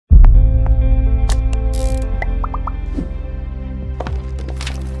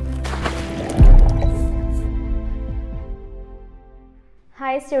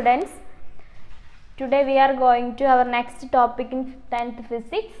Hi students, today we are going to our next topic in 10th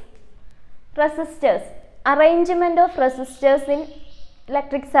physics, resistors, arrangement of resistors in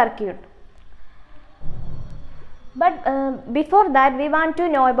electric circuit. But before that we want to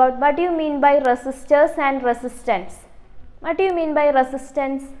know about what do you mean by resistors and resistance. What do you mean by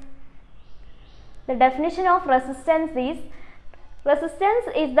resistance? The definition of resistance is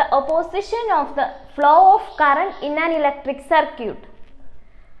the opposition of the flow of current in an electric circuit.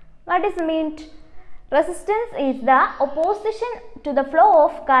 What is meant? Resistance is the opposition to the flow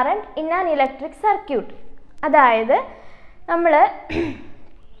of current in an electric circuit. അതായത് നമ്മൾ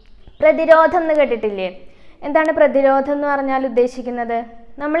പ്രതിരോധം എന്ന് കേട്ടിട്ടില്ലേ? എന്താണ് പ്രതിരോധം എന്ന് പറഞ്ഞാൽ ഉദ്ദേശിക്കുന്നത്?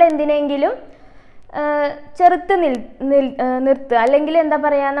 നമ്മൾ എന്തിനെങ്കിലും ചെറുത്ത് നിർത്തുക, അല്ലെങ്കിൽ എന്താ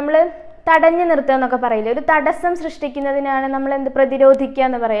പറയുക, നമ്മൾ തടഞ്ഞു നിർത്തുക എന്നൊക്കെ പറയില്ലേ? ഒരു തടസ്സം സൃഷ്ടിക്കുന്നതിനാണ് നമ്മൾ പ്രതിരോധിക്കുക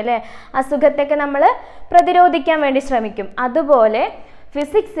എന്ന് പറയും അല്ലേ? അസുഖത്തൊക്കെ നമ്മൾ പ്രതിരോധിക്കാൻ വേണ്ടി ശ്രമിക്കും. അതുപോലെ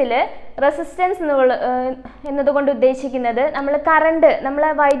ഫിസിക്സിൽ റെസിസ്റ്റൻസ് എന്നതുകൊണ്ട് ഉദ്ദേശിക്കുന്നത് നമ്മളെ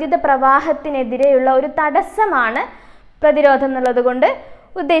വൈദ്യുത പ്രവാഹത്തിനെതിരെയുള്ള ഒരു തടസ്സമാണ് പ്രതിരോധം എന്നുള്ളത് കൊണ്ട്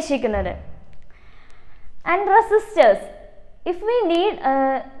ഉദ്ദേശിക്കുന്നത്. And resistors, if we need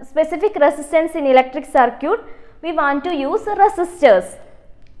specific resistance in electric circuit, we want to use resistors.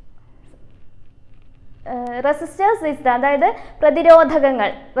 Resistors is അതായത്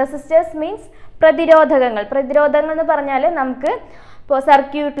പ്രതിരോധകങ്ങൾ. Resistors means പ്രതിരോധകങ്ങൾ. പ്രതിരോധങ്ങൾ എന്ന് പറഞ്ഞാൽ നമുക്ക് ഇപ്പോൾ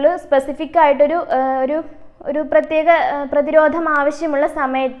സർക്യൂട്ടിൽ സ്പെസിഫിക് ആയിട്ടൊരു ഒരു പ്രത്യേക പ്രതിരോധം ആവശ്യമുള്ള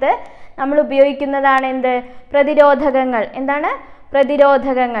സമയത്ത് നമ്മൾ ഉപയോഗിക്കുന്നതാണ് എന്ത്? പ്രതിരോധകങ്ങൾ. എന്താണ്?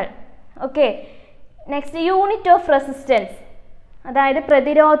 പ്രതിരോധകങ്ങൾ. Okay. Next, unit of resistance, അതായത്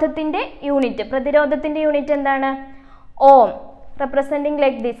പ്രതിരോധത്തിൻ്റെ യൂണിറ്റ്. പ്രതിരോധത്തിൻ്റെ യൂണിറ്റ് എന്താണ്? ഓം. റെപ്രസെൻറ്റിംഗ്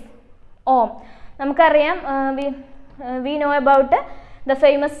ലൈക്ക് ദിസ്, ഓം. നമുക്കറിയാം, we know about the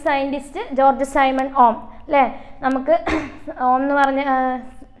famous scientist George Simon ഓം അല്ലേ? നമുക്ക് ഓം എന്ന് പറഞ്ഞ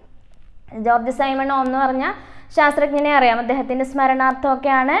ജോർജ് സൈമൺ ഓം എന്ന് പറഞ്ഞ ശാസ്ത്രജ്ഞനെ അറിയാം. അദ്ദേഹത്തിൻ്റെ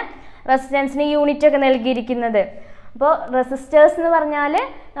സ്മരണാർത്ഥമൊക്കെയാണ് റെസിസ്റ്റൻസിന് യൂണിറ്റ് ഒക്കെ നൽകിയിരിക്കുന്നത്. അപ്പോൾ റെസിസ്റ്റേഴ്സ് എന്ന് പറഞ്ഞാൽ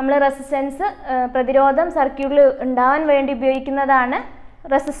നമ്മൾ റെസിസ്റ്റൻസ് പ്രതിരോധം സർക്യൂട്ടിൽ ഉണ്ടാവാൻ വേണ്ടി ഉപയോഗിക്കുന്നതാണ്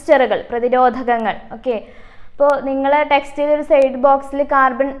റെസിസ്റ്ററുകൾ, പ്രതിരോധകങ്ങൾ. ഓക്കെ. അപ്പോൾ നിങ്ങളെ ടെക്സ്റ്റിൽ ഒരു സൈഡ് ബോക്സിൽ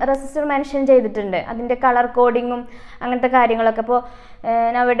കാർബൺ റെസിസ്റ്റർ മെൻഷൻ ചെയ്തിട്ടുണ്ട്, അതിൻ്റെ കളർ കോഡിങ്ങും അങ്ങനത്തെ കാര്യങ്ങളൊക്കെ. അപ്പോൾ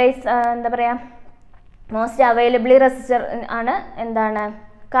നവഡേയ്സ് എന്താ പറയുക, മോസ്റ്റ് അവൈലബിളി റെസിസ്റ്റർ ആണ് എന്താണ്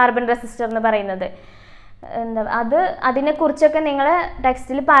കാർബൺ റെസിസ്റ്റർ എന്ന് പറയുന്നത്. അതിനെക്കുറിച്ചൊക്കെ നിങ്ങളെ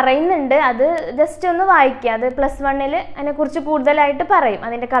ടെക്സ്റ്റിൽ പറയുന്നുണ്ട്. അത് ജസ്റ്റ് ഒന്ന് വായിക്കുക. അത് +1 അതിനെക്കുറിച്ച് കൂടുതലായിട്ട് പറയും,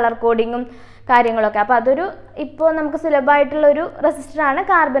 അതിൻ്റെ കളർ കോഡിങ്ങും കാര്യങ്ങളൊക്കെ. അപ്പോൾ അതൊരു ഇപ്പോൾ നമുക്ക് സുലഭമായിട്ടുള്ളൊരു റെസിസ്റ്ററാണ്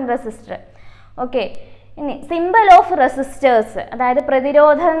കാർബൺ റെസിസ്റ്റർ. ഓക്കെ. ഇനി സിംബൽ ഓഫ് റെസിസ്റ്റേഴ്സ്, അതായത്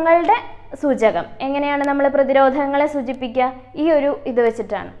പ്രതിരോധങ്ങളുടെ സൂചകം. എങ്ങനെയാണ് നമ്മൾ പ്രതിരോധങ്ങളെ സൂചിപ്പിക്കുക? ഈ ഒരു ഇത്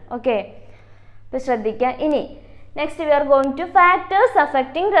വെച്ചിട്ടാണ്. ഓക്കെ. ഇപ്പോൾ ശ്രദ്ധിക്കുക. ഇനി next we are going to factors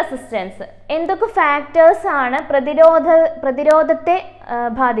affecting resistance. എന്തൊക്കെ ഫാക്ടേഴ്സ് ആണ് പ്രതിരോധത്തെ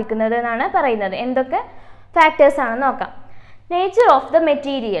ബാധിക്കുന്നത് എന്നാണ് പറയുന്നത്. എന്തൊക്കെ ഫാക്ടേഴ്സ് ആണെന്ന് നോക്കാം. നേച്ചർ ഓഫ് ദ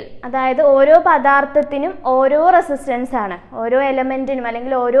മെറ്റീരിയൽ, അതായത് ഓരോ പദാർത്ഥത്തിനും ഓരോ റെസിസ്റ്റൻസ് ആണ്. ഓരോ എലമെൻറ്റിനും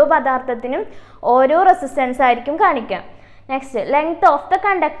അല്ലെങ്കിൽ ഓരോ പദാർത്ഥത്തിനും ഓരോ റെസിസ്റ്റൻസ് ആയിരിക്കും കാണിക്കുക. Next, length of the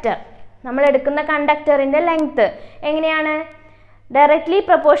conductor. നമ്മൾ എടുക്കുന്ന കണ്ടക്ടറിൻ്റെ ലെങ്ത് എങ്ങനെയാണ്? ഡയറക്ട്ലി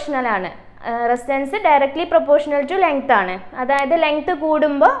പ്രൊപ്പോർഷണൽ ആണ്. Resistance directly proportional to length ആണ്. അതായത് ലെങ്ത്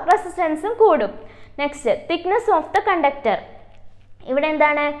കൂടുമ്പോൾ റെസിസ്റ്റൻസും കൂടും. Next, thickness of the conductor. ഇവിടെ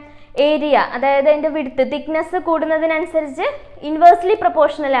എന്താണ്? ഏരിയ, അതായത് അതിൻ്റെ വിഡ്ത്ത്, തിക്നെസ് കൂടുന്നതിനനുസരിച്ച് ഇൻവേഴ്സ്ലി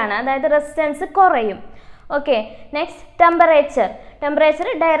പ്രൊപ്പോർഷണൽ ആണ്, അതായത് റെസിസ്റ്റൻസ് കുറയും. Okay. Next, temperature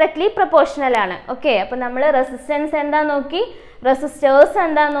directly proportional ആണ്. ഓക്കെ. അപ്പോൾ നമ്മൾ റെസിസ്റ്റൻസ് എന്താ നോക്കി, റെസിസ്റ്റേഴ്സ്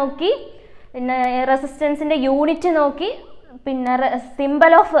എന്താ നോക്കി, പിന്നെ റെസിസ്റ്റൻസിൻ്റെ യൂണിറ്റ് നോക്കി, പിന്നെ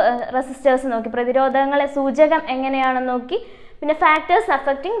സിംബൽ ഓഫ് റെസിസ്റ്റേഴ്സ് നോക്കി, പ്രതിരോധങ്ങളെ സൂചകം എങ്ങനെയാണെന്ന് നോക്കി, പിന്നെ ഫാക്ടേഴ്സ്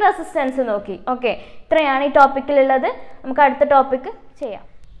അഫക്റ്റിംഗ് റെസിസ്റ്റൻസ് നോക്കി. ഓക്കെ. ഇത്രയാണ് ഈ ടോപ്പിക്കിലുള്ളത്. നമുക്ക് അടുത്ത ടോപ്പിക്ക് ചെയ്യാം.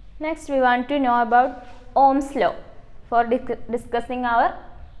 Next we want to know about Ohm's law four discussing our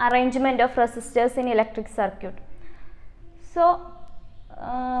arrangement of resistors in electric circuit. So,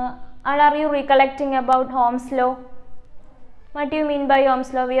 are you recollecting about Ohm's law? What do you mean by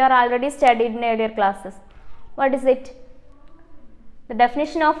Ohm's law? We are already studied in earlier classes. What is it? The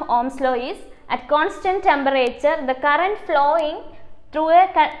definition of Ohm's law is, at constant temperature, the current flowing through a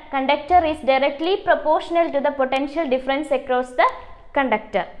conductor is directly proportional to the potential difference across the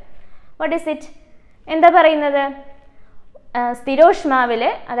conductor. What is it? എന്താ പറയുന്നത്? സ്ഥിരോഷ്മാവിൽ,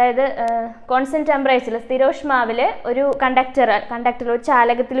 അതായത് constant ടെമ്പറേച്ചറിൽ സ്ഥിരോഷ്മാവിൽ ഒരു conductor ഒരു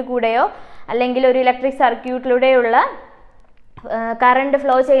ചാലകത്തിൽ കൂടെയോ അല്ലെങ്കിൽ ഒരു electric സർക്യൂട്ടിലൂടെയുള്ള current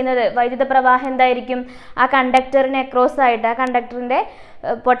flow ചെയ്യുന്നത്, വൈദ്യുത പ്രവാഹം എന്തായിരിക്കും? ആ കണ്ടക്ടറിനെ അക്രോസ് ആയിട്ട് ആ കണ്ടക്ടറിൻ്റെ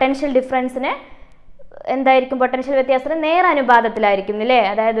പൊട്ടൻഷ്യൽ ഡിഫറൻസിനെ എന്തായിരിക്കും പൊട്ടൻഷ്യൽ വ്യത്യാസം നേരനുപാതത്തിലായിരിക്കും അല്ലേ.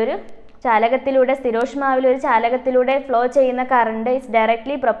 അതായത് ഒരു ചാലകത്തിലൂടെ സ്ഥിരോഷ്മാവിൽ ഒരു ചാലകത്തിലൂടെ ഫ്ലോ ചെയ്യുന്ന current is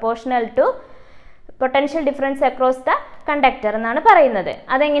directly proportional to potential difference across the conductor എന്നാണ് പറയുന്നത്.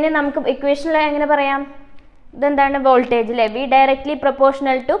 അതെങ്ങനെ നമുക്ക് ഇക്വേഷനിൽ എങ്ങനെ പറയാം? ഇതെന്താണ്? വോൾട്ടേജ് അല്ലേ. V directly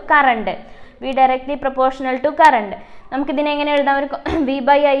proportional to current. V directly proportional to current. നമുക്കിതിനെ എങ്ങനെ എഴുതാം? ഒരു V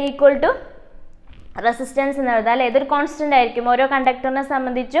by I equal to resistance എന്ന് എഴുതാം അല്ലേ. ഇതൊരു കോൺസ്റ്റന്റ് ആയിരിക്കും. ഓരോ കണ്ടക്ടറിനെ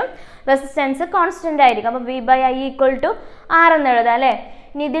സംബന്ധിച്ചും റെസിസ്റ്റൻസ് കോൺസ്റ്റന്റ് ആയിരിക്കും. അപ്പോൾ V by I equal to R എന്ന് എഴുതാം അല്ലേ.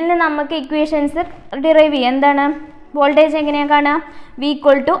 ഇനി ഇതിൽ നിന്ന് നമുക്ക് ഇക്വേഷൻസ് ഡിറൈവ് ചെയ്യാം. എന്താണ്? വോൾട്ടേജ് എങ്ങനെയാണ് കാണാം? V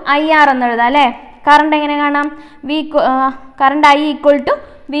equal to I R എന്ന് എഴുതാം അല്ലേ. കറണ്ട് എങ്ങനെ കാണാം? Current I equal to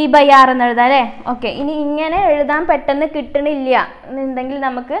V by R എന്ന് എഴുതാം അല്ലേ. ഓക്കെ, ഇനി ഇങ്ങനെ എഴുതാൻ പെട്ടെന്ന് കിട്ടണില്ല എന്നുണ്ടെങ്കിൽ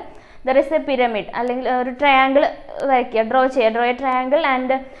നമുക്ക് ദർ ഇസ് എ പിരമിഡ് അല്ലെങ്കിൽ ഒരു ട്രയാങ്കിൾ വരയ്ക്കുക, draw A triangle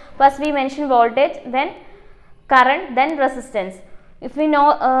and first we mention voltage, then current, then resistance. If we know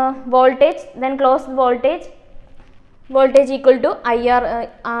voltage, then close voltage equal to I R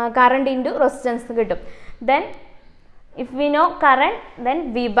current into resistance കിട്ടും. Then if we know current, then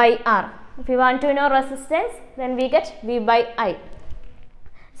we by R. If we want to know resistance, then we get V by I.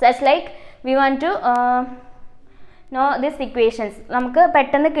 Such like we want to know these equations. നമുക്ക്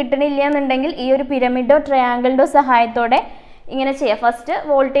പെട്ടെന്ന് കിട്ടണില്ല എന്നുണ്ടെങ്കിൽ ഈ ഒരു പിരമിഡോ ട്രയാങ്കിളിൻ്റെയോ സഹായത്തോടെ ഇങ്ങനെ ചെയ്യാം. ഫസ്റ്റ്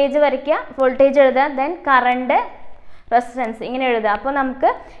വോൾട്ടേജ് വരയ്ക്കുക, വോൾട്ടേജ് എഴുതുക, ദെൻ കറണ്ട്, റെസിസ്റ്റൻസ് ഇങ്ങനെ എഴുതുക. അപ്പോൾ നമുക്ക്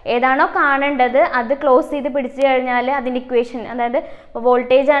ഏതാണോ കാണേണ്ടത് അത് ക്ലോസ് ചെയ്ത് പിടിച്ചു കഴിഞ്ഞാൽ അതിൻ്റെ ഇക്വേഷൻ, അതായത്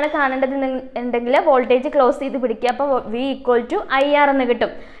വോൾട്ടേജ് ആണ് കാണേണ്ടത് ഉണ്ടെങ്കിൽ വോൾട്ടേജ് ക്ലോസ് ചെയ്ത് പിടിക്കുക. അപ്പോൾ V equal to I R എന്ന്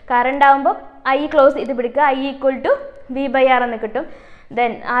കിട്ടും. കറണ്ട് ആകുമ്പോൾ ഐ ക്ലോസ് ചെയ്ത് പിടിക്കുക, I equal to V by R എന്ന് കിട്ടും.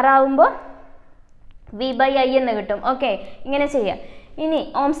 ദെൻ ആർ ആകുമ്പോൾ വി ബൈ ഐ എന്ന് കിട്ടും. ഓക്കെ, ഇങ്ങനെ ചെയ്യാം. ഇനി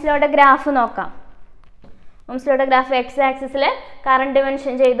ഓംസ് ലോയുടെ ഗ്രാഫ് നോക്കാം. ഓംസ് ലോയുടെ ഗ്രാഫ് എക്സ് ആക്സിസിൽ കറണ്ട്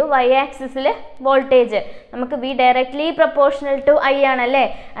മെൻഷൻ ചെയ്തു, വൈ ആക്സിസിൽ വോൾട്ടേജ്. നമുക്ക് V directly proportional to I ആണല്ലേ.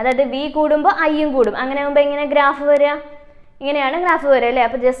 അതായത് വി കൂടുമ്പോൾ ഐയും കൂടും. അങ്ങനെ ആകുമ്പോൾ എങ്ങനെ ഗ്രാഫ് വരിക? ഇങ്ങനെയാണ് ഗ്രാഫ് വരിക അല്ലേ.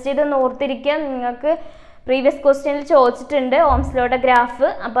 അപ്പോൾ ജസ്റ്റ് ഇതൊന്ന് ഓർത്തിരിക്കുക. നിങ്ങൾക്ക് പ്രീവിയസ് ക്വസ്റ്റ്യനിൽ ചോദിച്ചിട്ടുണ്ട് ഓംസ് ലോയുടെ ഗ്രാഫ്.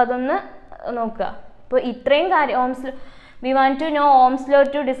 അപ്പോൾ അതൊന്ന് നോക്കുക. അപ്പോൾ ഇത്രയും കാര്യം we want to know Ohm's law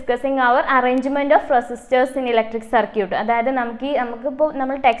to discussing our arrangement of resistors in electric circuit. അതായത് നമുക്കിപ്പോൾ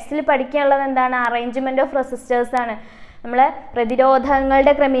നമ്മൾ ടെക്സ്റ്റിൽ പഠിക്കാനുള്ളത് എന്താണ്? അറേഞ്ച്മെൻറ്റ് ഓഫ് റെസിസ്റ്റേഴ്സ് ആണ്. നമ്മളെ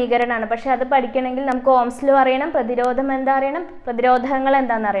പ്രതിരോധങ്ങളുടെ ക്രമീകരണമാണ്. പക്ഷേ അത് പഠിക്കണമെങ്കിൽ നമുക്ക് ഓംസ് ലോ അറിയണം, പ്രതിരോധം എന്താ അറിയണം, പ്രതിരോധങ്ങൾ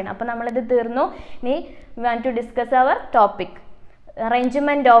എന്താണെന്ന് അറിയണം. അപ്പോൾ നമ്മളിത് തീർന്നു. ഇനി we want to discuss our topic,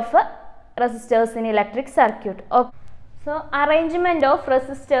 arrangement of resistors in electric circuit. Okay. So arrangement of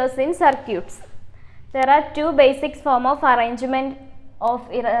resistors in circuits. There are two basic forms of arrangement of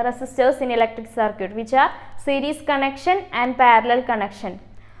resistors in electric circuit, which are series connection and parallel connection.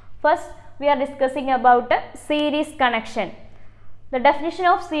 First, we are discussing about series connection. The definition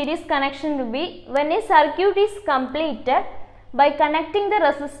of series connection will be when a circuit is completed by connecting the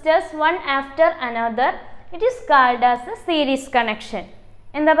resistors one after another, it is called as a series connection.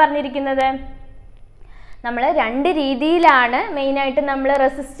 എന്താ പറഞ്ഞിരിക്കുന്നത്? നമ്മൾ രണ്ട് രീതിയിലാണ് മെയിനായിട്ട് നമ്മൾ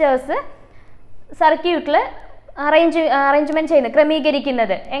resistors സർക്യൂട്ടിൽ arrangement ചെയ്യുന്നത്,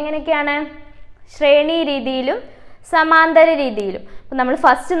 ക്രമീകരിക്കുന്നത്. എങ്ങനെയൊക്കെയാണ്? ശ്രേണി രീതിയിലും സമാന്തര രീതിയിലും. അപ്പോൾ നമ്മൾ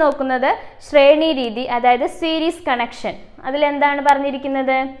ഫസ്റ്റ് നോക്കുന്നത് ശ്രേണി രീതി, അതായത് സീരീസ് കണക്ഷൻ. അതിലെന്താണ്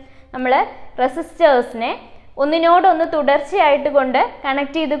പറഞ്ഞിരിക്കുന്നത്? നമ്മൾ റെസിസ്റ്റേഴ്സിനെ ഒന്നിനോടൊന്ന് തുടർച്ചയായിട്ട്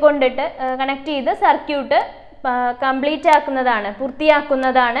കണക്ട് ചെയ്ത് circuit complete ആക്കുന്നതാണ്,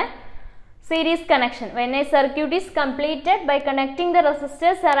 പൂർത്തിയാക്കുന്നതാണ് series connection. When a circuit is completed by connecting the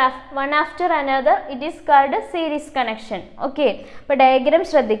resistors one after another, it is called a series connection. Okay, അപ്പോൾ ഡയഗ്രാം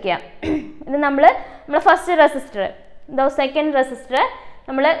ശ്രദ്ധിക്കുക. ഇത് നമ്മൾ ഫസ്റ്റ് റെസിസ്റ്റർ, സെക്കൻഡ് റെസിസ്റ്റർ,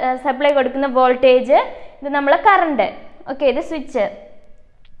 നമ്മൾ സപ്ലൈ കൊടുക്കുന്ന വോൾട്ടേജ്, ഇത് നമ്മളെ current. Okay, ഇത് switch.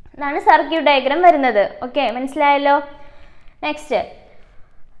 ഇതാണ് സർക്യൂട്ട് ഡയഗ്രാം വരുന്നത്. ഓക്കെ, മനസ്സിലായല്ലോ. നെക്സ്റ്റ്,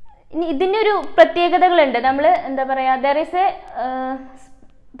 ഇനി ഇതിൻ്റെ ഒരു പ്രത്യേകതകളുണ്ട്. നമ്മൾ എന്താ പറയുക, there is A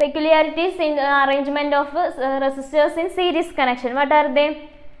peculiarities in arrangement of resistors in series connection. What are they?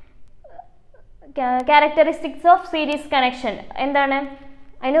 Characteristics of series connection. എന്താണ്?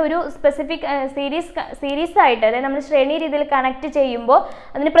 അതിന് ഒരു സ്പെസിഫിക് സീരീസ് ആയിട്ട്, അതായത് നമ്മൾ ശ്രേണി രീതിയിൽ കണക്ട് ചെയ്യുമ്പോൾ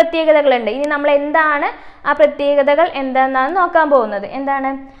അതിന് പ്രത്യേകതകളുണ്ട്. ഇനി നമ്മൾ എന്താണ് ആ പ്രത്യേകതകൾ എന്താണെന്നാണ് നോക്കാൻ പോകുന്നത്.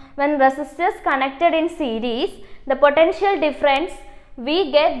 എന്താണ്? when resistors connected in series, the potential difference we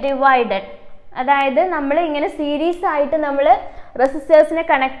get divided. അതായത് നമ്മൾ ഇങ്ങനെ സീരീസ് ആയിട്ട് നമ്മൾ റെസിസ്റ്റേഴ്സിനെ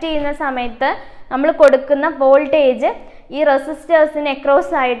കണക്ട് ചെയ്യുന്ന സമയത്ത് നമ്മൾ കൊടുക്കുന്ന വോൾട്ടേജ് ഈ റെസിസ്റ്റേഴ്സിന്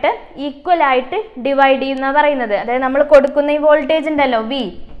അക്രോസ് ആയിട്ട് ഈക്വൽ ആയിട്ട് ഡിവൈഡ് ചെയ്യുന്ന പറയുന്നത്. അതായത് നമ്മൾ കൊടുക്കുന്ന ഈ വോൾട്ടേജ് ഉണ്ടല്ലോ വി,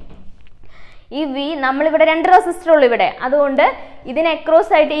 ഈ വി നമ്മളിവിടെ രണ്ട് റെസിസ്റ്റർ ഉള്ളൂ ഇവിടെ, അതുകൊണ്ട് ഇതിന്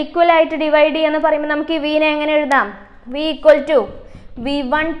അക്രോസ് ആയിട്ട് ഈക്വൽ ആയിട്ട് ഡിവൈഡ് ചെയ്യുമെന്ന് പറയുമ്പോൾ നമുക്ക് ഈ വിനെ എങ്ങനെ എഴുതാം? V equal to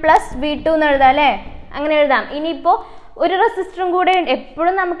V1 plus V2 എന്ന് എഴുതാം അല്ലേ? അങ്ങനെ എഴുതാം. ഇനിയിപ്പോൾ ഒരു റെസിസ്റ്ററും കൂടെ ഉണ്ട്.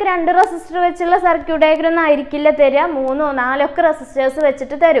 എപ്പോഴും നമുക്ക് 2 റെസിസ്റ്റർ വെച്ചുള്ള സർക്യൂട്ട് ഡയഗ്രം ഒന്നും ആയിരിക്കില്ല തരിക, 3 4 ഒക്കെ റെസിസ്റ്റേഴ്സ്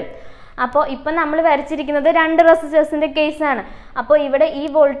വെച്ചിട്ട് തരും. അപ്പോൾ ഇപ്പം നമ്മൾ വരച്ചിരിക്കുന്നത് 2 റെസിസ്റ്റേഴ്സിൻ്റെ കേസാണ്. അപ്പോൾ ഇവിടെ ഈ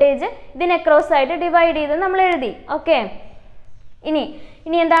വോൾട്ടേജ് ഇതിനെ ക്രോസ് ആയിട്ട് ഡിവൈഡ് ചെയ്ത് നമ്മൾ എഴുതി. ഓക്കെ,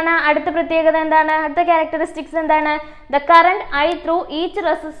 ഇനി എന്താണ് അടുത്ത പ്രത്യേകത, എന്താണ് അടുത്ത ക്യാരക്ടറിസ്റ്റിക്സ് എന്താണ്? The current I through each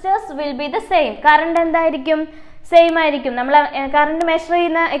resistors will be the same. Current എന്തായിരിക്കും? സെയിം ആയിരിക്കും. നമ്മൾ കറണ്ട് മെഷർ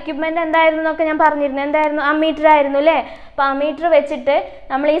ചെയ്യുന്ന എക്യുപ്മെന്റ് എന്തായിരുന്നു എന്നൊക്കെ ഞാൻ പറഞ്ഞിരുന്നു. എന്തായിരുന്നു? അമ്മീറ്റർ ആയിരുന്നു അല്ലേ? അപ്പോൾ അമ്മീറ്റർ വെച്ചിട്ട്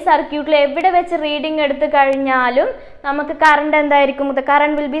നമ്മൾ ഈ സർക്യൂട്ടിൽ എവിടെ വെച്ച് റീഡിംഗ് എടുത്ത് കഴിഞ്ഞാലും നമുക്ക് കറണ്ട് എന്തായിരിക്കും? The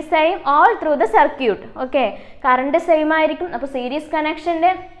current will be same all through the circuit. Okay, current same ആയിരിക്കും. അപ്പോൾ സീരീസ്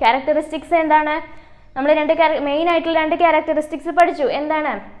കണക്ഷൻ്റെ ക്യാരക്ടറിസ്റ്റിക്സ് എന്താണ്? നമ്മൾ മെയിൻ ആയിട്ടുള്ള 2 ക്യാരക്ടറിസ്റ്റിക്സ് പഠിച്ചു.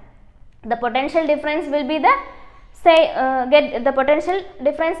 എന്താണ്? The potential difference will be the potential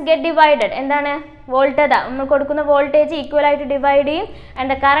difference get divided. എന്താണ്? വോൾട്ടേജ്, നമ്മൾ കൊടുക്കുന്ന വോൾട്ടേജ് ഈക്വൽ ആയിട്ട് ഡിവൈഡ് ചെയ്യും. And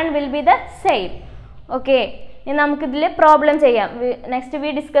the current will be the same. Okay, ഇനി നമുക്കിതിൽ പ്രോബ്ലം ചെയ്യാം. Next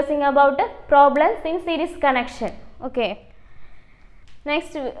we discussing about problems in series connection. Okay,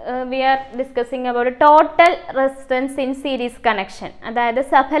 next we R discussing about total resistance in series connection. അതായത്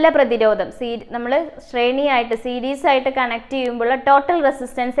സഫല പ്രതിരോധം. നമ്മൾ ശ്രേണിയായിട്ട് series ആയിട്ട് connect ചെയ്യുമ്പോൾ total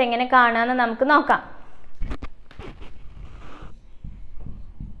resistance എങ്ങനെ കാണാമെന്ന് നമുക്ക് നോക്കാം.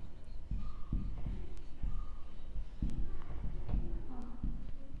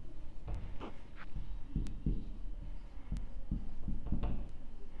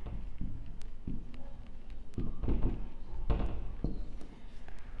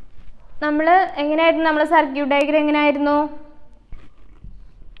 നമ്മൾ എങ്ങനെയായിരുന്നു? നമ്മൾ സർക്യൂട്ട് ഡയഗ്രം എങ്ങനെയായിരുന്നു?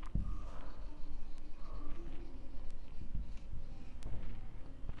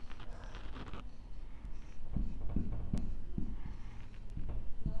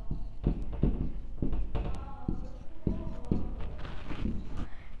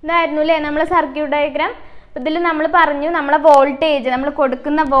 ഇതായിരുന്നു അല്ലേ നമ്മളെ സർക്യൂട്ട് ഡയഗ്രാം. ഇതിൽ നമ്മൾ പറഞ്ഞു നമ്മളെ വോൾട്ടേജ്, നമ്മൾ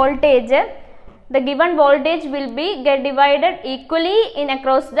കൊടുക്കുന്ന voltage, the given voltage will be get divided equally in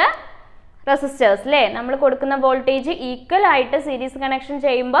across the resistors അല്ലേ? നമ്മൾ കൊടുക്കുന്ന വോൾട്ടേജ് ഈക്വൽ ആയിട്ട് സീരീസ് കണക്ഷൻ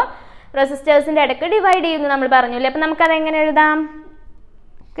ചെയ്യുമ്പോൾ റെസിസ്റ്റേഴ്സിൻ്റെ ഇടയ്ക്ക് ഡിവൈഡ് ചെയ്യുന്നു നമ്മൾ പറഞ്ഞു അല്ലേ? അപ്പം നമുക്കത് എങ്ങനെ എഴുതാം?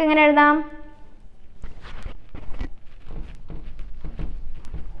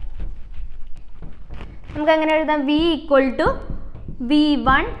 നമുക്ക് എങ്ങനെ എഴുതാം? V equal to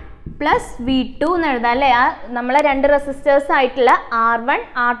V1 plus V2 എന്ന് എഴുതാം അല്ലേ? ആ നമ്മളെ 2 റെസിസ്റ്റേഴ്സ് ആയിട്ടുള്ള R1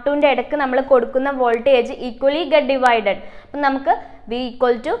 R2ൻ്റെ ഇടയ്ക്ക് നമ്മൾ കൊടുക്കുന്ന വോൾട്ടേജ് ഈക്വലി ഗെറ്റ് ഡിവൈഡഡ്. അപ്പം നമുക്ക് V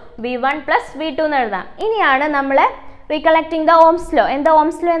equal to V1 plus V2 എന്ന് എഴുതാം. ഇനിയാണ് നമ്മളെ റീകളക്റ്റിംഗ് ദ ഓംസ് ലോ. എന്താ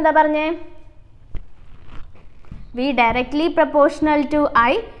ഓംസ് ലോ? എന്താ പറഞ്ഞേ? V directly proportional to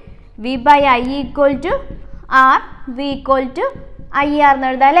I, V by I equal to R, V equal to IR എന്ന്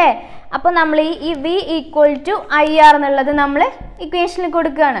എഴുതാം അല്ലേ? അപ്പോൾ നമ്മൾ ഈ V equal to IR എന്നുള്ളത് നമ്മൾ ഇക്വേഷനിൽ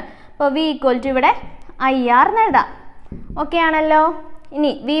കൊടുക്കുകയാണ്. അപ്പോൾ V equal to ഇവിടെ IR എന്ന് എഴുതാം. ഓക്കെ ആണല്ലോ?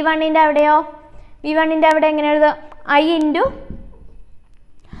 ഇനി V1ൻ്റെ അവിടെയോ? V1ൻ്റെ അവിടെ എങ്ങനെ എഴുതാം? I ഇൻറ്റു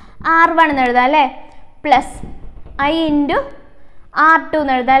R1 എന്ന് എഴുതാം അല്ലേ? പ്ലസ് I ഇൻറ്റു R2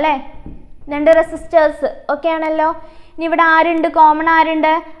 എന്ന് എഴുതാം അല്ലേ? 2 റെസിസ്റ്റേഴ്സ്. ഓക്കെ ആണല്ലോ? ഇനി ഇവിടെ ആരുണ്ട്? കോമൺ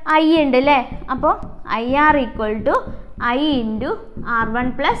ആരുണ്ട്? I ഉണ്ട് അല്ലേ? അപ്പോൾ IR equal to I into R1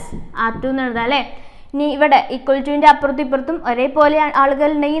 plus R2 എന്ന് എഴുതാം അല്ലേ? ഇനി ഇവിടെ ഈക്വൽ ടുവിൻ്റെ അപ്പുറത്തും ഇപ്പുറത്തും ഒരേപോലെ ആളുകൾ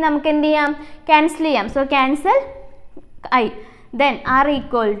ഉണ്ടെങ്കിൽ നമുക്ക് എന്ത് ചെയ്യാം? ക്യാൻസൽ ചെയ്യാം. So cancel I. Then R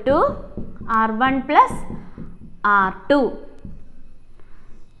equal to R1 plus R2.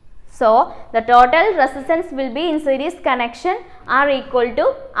 So the total resistance will be in series connection R equal to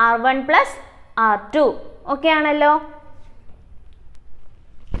R1 plus R2. Okay ആണല്ലോ?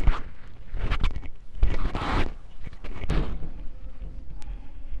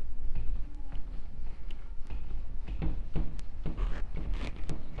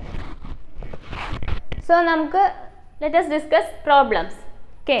 So നമുക്ക് let us discuss problems.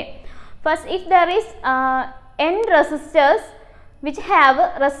 Okay. First, if there is n resistors which have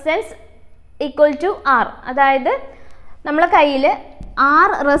resistance equal to R, അതായത് നമ്മളെ കയ്യിൽ R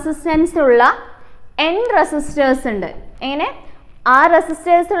resistance ഉള്ള n resistors ഉണ്ട്. എങ്ങനെ? R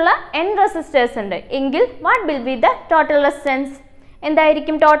resistors ഉള്ള n resistors ഉണ്ട് എങ്കിൽ what will be the total resistance?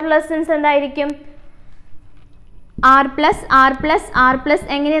 എന്തായിരിക്കും ടോട്ടൽ റെസിസ്റ്റൻസ്? എന്തായിരിക്കും? R plus R plus R plus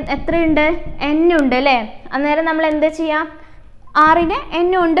എങ്ങനെ എത്രയുണ്ട്? n ഉണ്ട് അല്ലേ? അന്നേരം നമ്മൾ എന്താ ചെയ്യാം? ആറിനെ n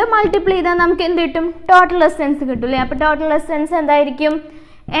കൊണ്ട് മൾട്ടിപ്ലൈ ചെയ്താൽ നമുക്ക് എന്ത് കിട്ടും? ടോട്ടൽ റെസിസ്റ്റൻസ് കിട്ടും അല്ലേ? അപ്പോൾ ടോട്ടൽ റെസിസ്റ്റൻസ് എന്തായിരിക്കും?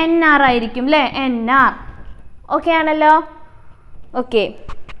 NR ആയിരിക്കും അല്ലേ? NR. ഓക്കെ ആണല്ലോ? ഓക്കെ,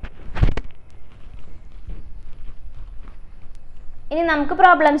 ഇനി നമുക്ക്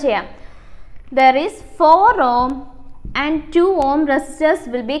പ്രോബ്ലം ചെയ്യാം. There is 4 ohm and 2 ohm resistors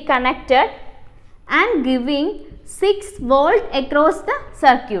will be connected and giving 6 volt across the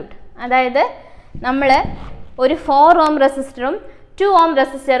circuit. അതായത് നമ്മൾ ഒരു 4 ഓം റെസിസ്റ്ററും 2 ഓം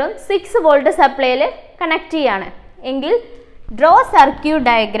റെസിസ്റ്ററും 6 വോൾട്ട് സപ്ലൈയിൽ കണക്ട് ചെയ്യാണ് എങ്കിൽ draw circuit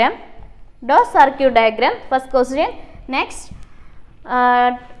diagram first question. Next,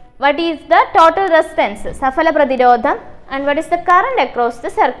 what is the total resistance, സഫല പ്രതിരോധം, and what is the current across the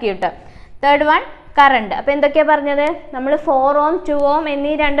circuit. Third one, current. അപ്പോൾ എന്തൊക്കെയാണ് പറഞ്ഞത്, നമ്മൾ 4 ഓം 2 ഓം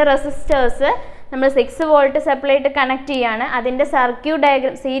എന്നീ 2 റെസിസ്റ്റേഴ്സ് നമ്മൾ 6 വോൾട്ട് സപ്ലൈ ആയിട്ട് കണക്ട് ചെയ്യാണ്. അതിൻ്റെ സർക്യൂട്ട്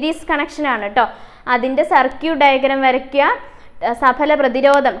ഡയഗ്രാം സീരീസ് കണക്ഷനാണ് കേട്ടോ. അതിൻ്റെ സർക്യൂട്ട് ഡയഗ്രാം വരയ്ക്കുക, സഫല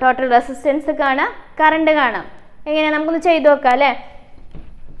പ്രതിരോധം ടോട്ടൽ റെസിസ്റ്റൻസ് കാണാം, കറണ്ട് കാണാം. എങ്ങനെയാണ് നമുക്കൊന്ന് ചെയ്തു നോക്കാം അല്ലേ.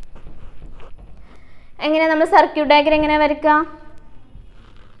 എങ്ങനെയാണ് നമ്മൾ സർക്യൂട്ട് ഡയഗ്രാം എങ്ങനെ വരയ്ക്കുക?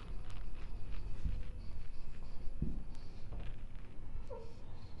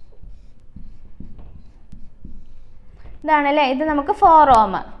 ഇതാണല്ലേ, ഇത് നമുക്ക് 4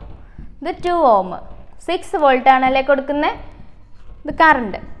 ഓം, ഇത് 2 ഓം, 6 വോൾട്ട് ആണല്ലേ കൊടുക്കുന്നത്, ഇത്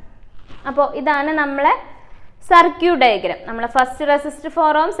കറണ്ട്. അപ്പോൾ ഇതാണ് നമ്മളെ സർക്യൂട്ട് ഡയഗ്രാം. നമ്മളെ first resistor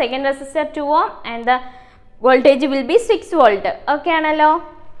 4 Om, second resistor 2 Om, and the voltage will be 6 volt. Okay ആണല്ലോ.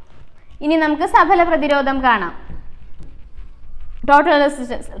 ഇനി നമുക്ക് സഫല പ്രതിരോധം കാണാം.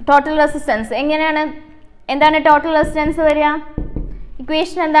 ടോട്ടൽ റെസിസ്റ്റൻസ് എങ്ങനെയാണ്, എന്താണ് ടോട്ടൽ റെസിസ്റ്റൻസ് വരിക?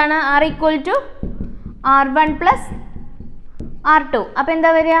 ഇക്വേഷൻ എന്താണ്? R equal to R1 plus R2. അപ്പോൾ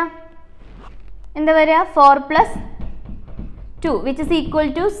എന്താ വരിക? 4 plus 2 which is equal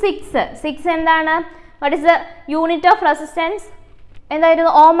to 6. 6 എന്താണ്? What is the unit of resistance?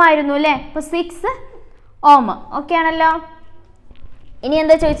 എന്തായിരുന്നു? ഓം ആയിരുന്നു അല്ലേ. അപ്പോൾ 6 ഓം. ഓക്കെ ആണല്ലോ. ഇനി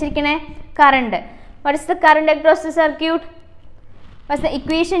എന്താ ചോദിച്ചിരിക്കണേ? Current. What is the current across the circuit? What is the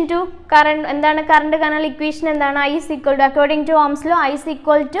equation two current? എന്താണ് കറണ്ട് കാണാനുള്ള ഇക്വേഷൻ എന്താണ്? I is equal to, according to Ohm's law, I is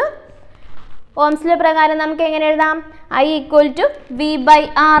equal to, Ohm's law പ്രകാരം നമുക്ക് എങ്ങനെ എഴുതാം? I equal to V by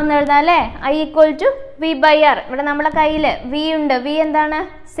R എന്ന് എഴുതാം അല്ലേ. I equal to V by R. ഇവിടെ നമ്മുടെ കയ്യിൽ V ഉണ്ട്. V എന്താണ്?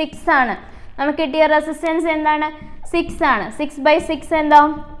 6 ആണ്. നമുക്ക് കിട്ടിയ റെസിസ്റ്റൻസ് എന്താണ്? 6 ആണ്. 6 ബൈ 6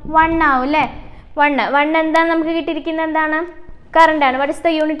 എന്താവും? 1 ആവും അല്ലേ. 1 എന്താണ് നമുക്ക് കിട്ടിയിരിക്കുന്നത്? എന്താണ്? കറണ്ട് ആണ്. What is the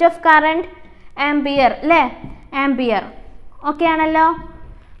unit of current? Ampere അല്ലേ. ആംപിയർ. ഓക്കെ ആണല്ലോ.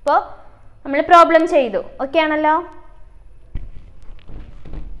 അപ്പോൾ നമ്മൾ പ്രോബ്ലം ചെയ്തു. ഓക്കെ ആണല്ലോ.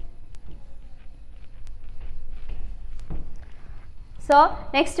 So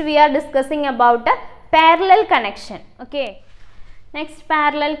next we are discussing about a parallel connection. Okay. Next,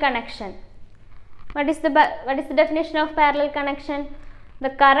 parallel connection. What is the definition of parallel connection?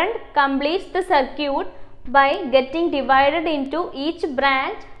 The current completes the circuit by getting divided into each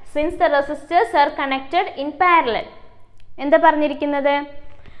branch since the resistors are connected in parallel. എന്താ പറഞ്ഞിരിക്കുന്നത്?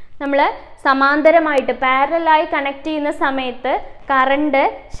 നമ്മൾ സമാന്തരമായിട്ട് പാരലലായി connect ചെയ്യുന്ന സമയത്ത് current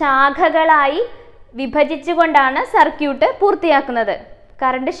ശാഖകളായി വിഭജിച്ചുകൊണ്ടാണ് circuit പൂർത്തിയാക്കുന്നത്.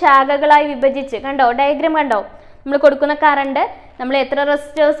 Current ശാഖകളായി വിഭജിച്ച്, കണ്ടോ diagram കണ്ടോ? നമ്മൾ കൊടുക്കുന്ന കറണ്ട് നമ്മൾ എത്ര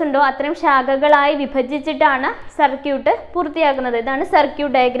റെസിസ്റ്റേഴ്സ് ഉണ്ടോ അത്രയും ശാഖകളായി വിഭജിച്ചിട്ടാണ് സർക്യൂട്ട് പൂർത്തിയാക്കുന്നത്. ഇതാണ്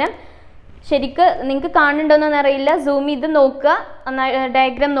സർക്യൂട്ട് ഡയഗ്രാം. ശരിക്ക് നിങ്ങൾക്ക് കാണുന്നുണ്ടോയെന്ന് അറിയില്ല, സൂം ചെയ്ത് നോക്കുക,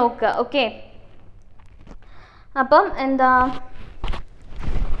 ഡയഗ്രാം നോക്കുക. ഓക്കെ. അപ്പം എന്താ,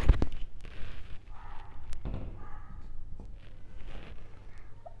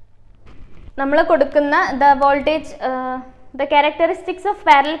 നമ്മൾ കൊടുക്കുന്ന the voltage, the characteristics of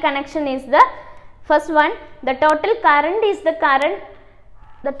parallel connection is the first one, the total current is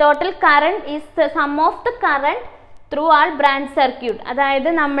the sum of the current through all branch circuit. അതായത്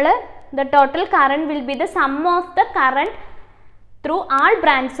നമ്മൾ the total current will be the sum of the current through all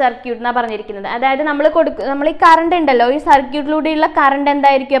branch circuit എന്നാണ് പറഞ്ഞിരിക്കുന്നത്. അതായത് നമ്മൾ ഈ current ഉണ്ടല്ലോ, ഈ സർക്യൂട്ടിലൂടെയുള്ള current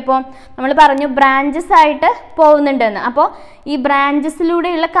എന്തായിരിക്കും? അപ്പോൾ നമ്മൾ പറഞ്ഞു ബ്രാഞ്ചസ് ആയിട്ട് പോകുന്നുണ്ടെന്ന്. അപ്പോൾ ഈ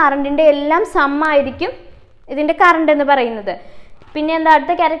ബ്രാഞ്ചസിലൂടെയുള്ള കറണ്ടിൻ്റെ എല്ലാം സം ആയിരിക്കും ഇതിൻ്റെ കറണ്ട് എന്ന് പറയുന്നത്. പിന്നെ എന്താ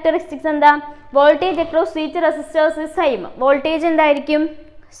അടുത്ത ക്യാരക്ടറിസ്റ്റിക്സ് എന്താ? Voltage across each resistors is same. Voltage എന്തായിരിക്കും?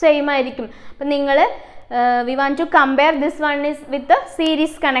 സെയിം ആയിരിക്കും. അപ്പം നിങ്ങൾ we want to compare this one is with the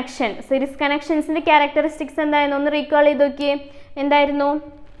series connection. Series connectionsന്റെ characteristics എന്തായിരുന്നു? ഒന്ന് റീകോൾ ചെയ്ത് നോക്കിയേ. എന്തായിരുന്നു?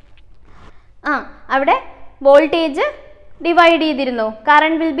 അവിടെ വോൾട്ടേജ് ഡിവൈഡ് ചെയ്തിരുന്നു,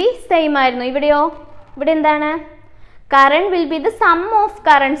 കറണ്ട് വിൽ ബി സെയിം ആയിരുന്നു. ഇവിടെയോ? ഇവിടെ എന്താണ്? Current will be the sum of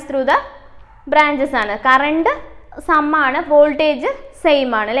currents through the branches ആണ്. കറണ്ട് സം ആണ്, വോൾട്ടേജ് സെയിം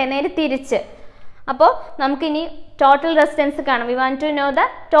ആണ് അല്ലേ, നേരെ തിരിച്ച്. അപ്പോൾ നമുക്കിനി ടോട്ടൽ റെസിസ്റ്റൻസ് കാണാം. We want to know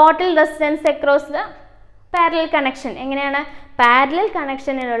the total resistance across the parallel connection. എങ്ങനെയാണ് പാരലൽ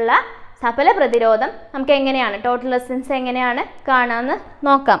കണക്ഷനിലുള്ള സഫല പ്രതിരോധം നമുക്ക് എങ്ങനെയാണ്, ടോട്ടൽ റെസിസ്റ്റൻസ് എങ്ങനെയാണ് കാണാമെന്ന്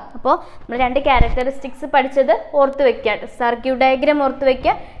നോക്കാം. അപ്പോൾ നമ്മൾ 2 ക്യാരക്ടറിസ്റ്റിക്സ് പഠിച്ചത് ഓർത്ത് വയ്ക്കുക, സർക്യൂട്ട് ഡയഗ്രാം ഓർത്ത്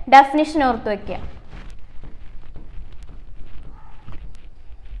വയ്ക്കുക, ഡെഫിനിഷൻ ഓർത്ത് വയ്ക്കുക.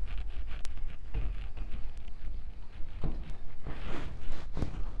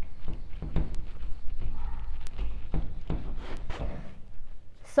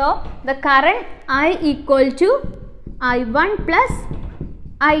 So the current I equal to I1 plus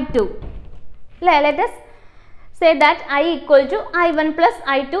I2. Let us say that I equal to I1 plus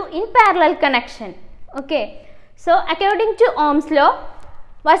I2 in parallel connection. Okay. So according to Ohm's law,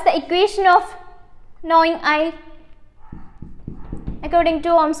 what's the equation of knowing I? According to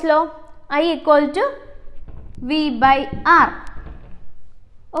Ohm's law, I equal to V by R.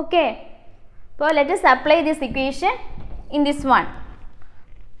 Okay. So let us apply this equation in this one.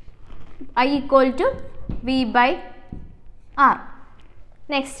 I equal to V by R.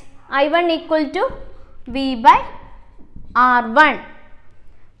 Next, I1 equal to V by R1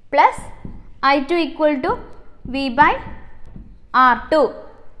 plus I2 equal to V by R2.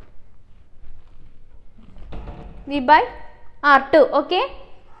 V by R2. Okay.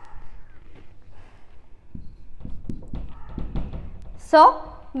 So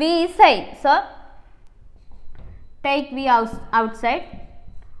V is same. So take V outside.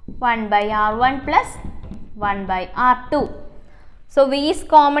 1 by R1 plus 1 by R2. So V is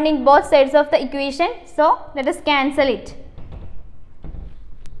common in both sides of the equation. So let us cancel it.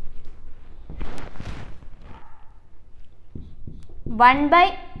 One by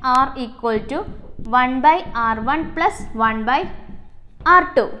R equal to 1 by R1 plus 1 by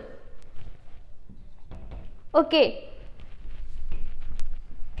R2. Okay.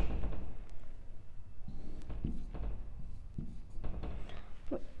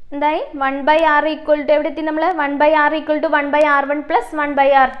 എന്തായി 1 by R equal to എവിടെ എത്തി നമ്മൾ 1 by R equal to 1 by R1 plus 1 by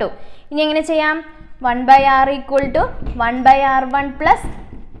R2. ഇനി എങ്ങനെ ചെയ്യാം 1 by R equal to 1 by R1 plus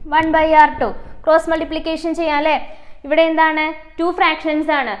 1 by R2. Cross multiplication ചെയ്യാം അല്ലേ. ഇവിടെ എന്താണ് 2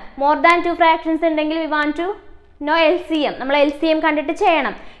 ഫ്രാക്ഷൻസ് ആണ്. മോർ ദാൻ 2 ഫ്രാക്ഷൻസ് ഉണ്ടെങ്കിൽ we want to know LCM. നമ്മൾ LCM കണ്ടിട്ട്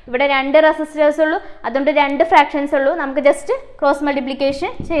ചെയ്യണം. ഇവിടെ 2 റെസിസ്റ്റേഴ്സ് ഉള്ളൂ, അതുകൊണ്ട് 2 ഫ്രാക്ഷൻസ് ഉള്ളൂ. നമുക്ക് ജസ്റ്റ് ക്രോസ്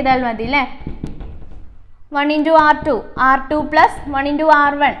മൾട്ടിപ്ലിക്കേഷൻ ചെയ്താൽ മതി അല്ലേ. 1 into R2, R2 plus 1 into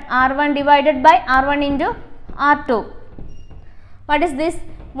R1, R1 divided by R1 into R2. What is this?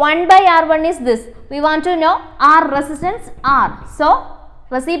 1 by R1 is this. We want to know R resistance R. So,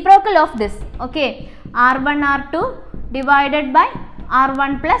 reciprocal of this. Okay. R1, R2 divided by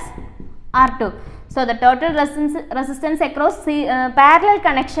R1 plus R2. So, the total resistance across parallel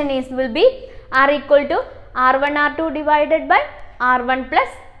connection will be R equal to R1, R2 divided by R1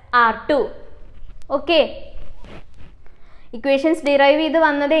 plus R2. Okay. Equations derive ചെയ്ത്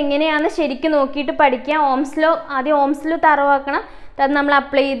വന്നത് എങ്ങനെയാണെന്ന് ശരിക്കും നോക്കിയിട്ട് പഠിക്കുക. Ohm's law ആദ്യം Ohm's law തറവാക്കണം. അത് നമ്മൾ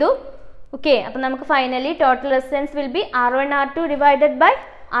apply ചെയ്തു. ഓക്കെ. അപ്പം നമുക്ക് finally total resistance will be R1 R2 divided by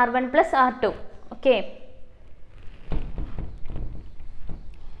R1 plus R2. Okay.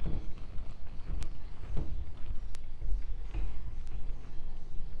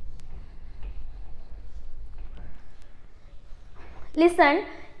 Listen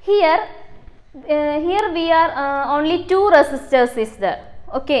here. Here we are only 2 resistors is there.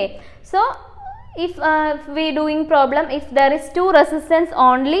 Okay. So if we doing problem, if there is 2 resistance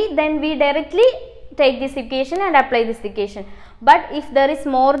only, then we directly take this equation and apply this equation. But if there is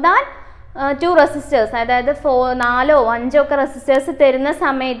more than 2 resistors, അതായത് 4 5 ഒക്കെ resistors തരുന്ന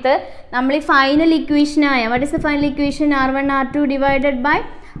സമയത്ത് നമ്മൾ ഈ final equation ആയ what is the final equation R1 R2 divided by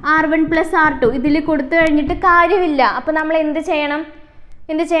R1 plus R2 ഇതിൽ കൊടുത്തു കഴിഞ്ഞിട്ട് കാര്യമില്ല. അപ്പോൾ നമ്മൾ എന്ത് ചെയ്യണം?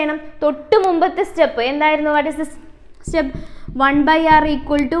 തൊട്ട് മുമ്പത്തെ സ്റ്റെപ്പ് എന്തായിരുന്നു? What is this step? 1 by R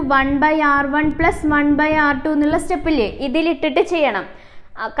equal to 1 by R1 plus 1 by R2 എന്നുള്ള സ്റ്റെപ്പില്ലേ, ഇതിലിട്ടിട്ട് ചെയ്യണം.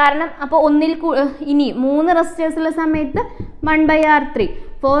 കാരണം അപ്പോൾ ഇനി 3 റെസിസ്റ്റേഴ്സ് ഉള്ള സമയത്ത് 1 by R3,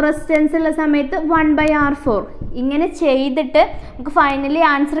 4 റെസിസ്റ്റൻസ് ഉള്ള സമയത്ത് 1 by R4. ഇങ്ങനെ ചെയ്തിട്ട് നമുക്ക് ഫൈനലി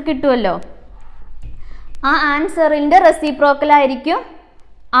ആൻസർ കിട്ടുമല്ലോ. ആ ആൻസറിൻ്റെ റെസിപ്രോക്കൽ ആയിരിക്കും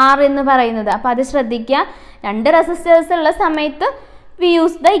R എന്ന് പറയുന്നത്. അപ്പോൾ അത് ശ്രദ്ധിക്കുക. 2 റെസിസ്റ്റേഴ്സ് ഉള്ള സമയത്ത് we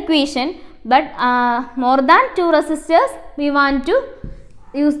use the equation, but more than 2 resistors we want to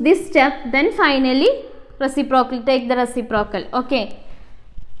use this step, then finally reciprocal, take the reciprocal. Okay.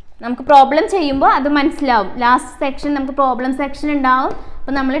 നമുക്ക് പ്രോബ്ലം ചെയ്യുമ്പോൾ അത് മനസ്സിലാവും. ലാസ്റ്റ് സെക്ഷൻ നമുക്ക് പ്രോബ്ലം സെക്ഷൻ ഉണ്ടാവും.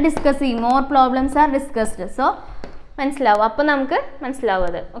 അപ്പോൾ നമ്മൾ ഡിസ്കസ് ചെയ്യും. More problems R discussed. So മനസ്സിലാവും. അപ്പോൾ നമുക്ക് മനസ്സിലാവും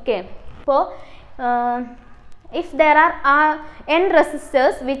അത്. ഓക്കെ. അപ്പോൾ if there are n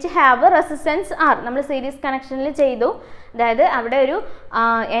resistors which have a resistance R, നമ്മൾ സീരീസ് കണക്ഷനിൽ ചെയ്തു. അതായത് അവിടെ ഒരു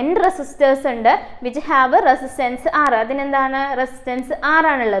n റെസിസ്റ്റേഴ്സ് ഉണ്ട് വിച്ച് ഹാവ് റെസിസ്റ്റൻസ് R. അതിനെന്താണ്? റെസിസ്റ്റൻസ് R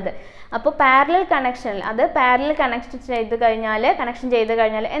ആണുള്ളത്. അപ്പോൾ പാരലൽ കണക്ഷനിൽ അത് പാരലൽ കണക്ഷൻ ചെയ്ത്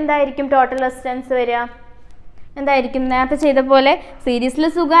കഴിഞ്ഞാൽ എന്തായിരിക്കും ടോട്ടൽ റെസിസ്റ്റൻസ് വരിക? എന്തായിരിക്കും? നേരത്തെ ചെയ്ത പോലെ സീരീസിൽ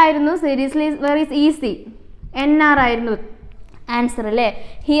സുഖമായിരുന്നു. സീരീസിൽ വെരി ഈസി. NR ആയിരുന്നു ആൻസർ അല്ലേ.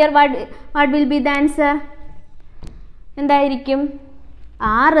 Here what will be the answer? എന്തായിരിക്കും?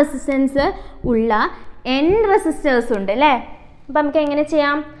 ആ റെസിസ്റ്റൻസ് ഉള്ള n റെസിസ്റ്റേഴ്സ് ഉണ്ട് അല്ലേ. അപ്പം നമുക്ക് എങ്ങനെ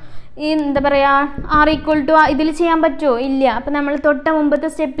ചെയ്യാം? ഈ എന്താ പറയുക ആർ ഈക്വൽ ടു ഇതിൽ ചെയ്യാൻ പറ്റുമോ? ഇല്ല. അപ്പം നമ്മൾ തൊട്ട മുമ്പത്തെ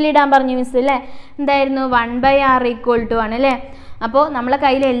സ്റ്റെപ്പിൽ ഇടാൻ പറഞ്ഞു മിസ് അല്ലേ? എന്തായിരുന്നു? 1/r ഈക്വൽ ടു ആണ് അല്ലേ? അപ്പോൾ നമ്മളെ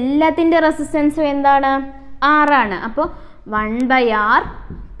കയ്യിൽ എല്ലാത്തിൻ്റെ റെസിസ്റ്റൻസും എന്താണ്? ആറാണ്. അപ്പോൾ 1/r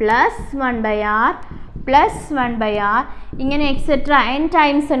plus 1/r plus 1/r ഇങ്ങനെ എക്സെട്ര n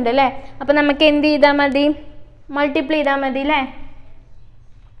ടൈംസ് ഉണ്ട് അല്ലേ? അപ്പോൾ നമുക്ക് എന്ത് ചെയ്താൽ മതി? മൾട്ടിപ്ലൈ ചെയ്താൽ മതി അല്ലേ?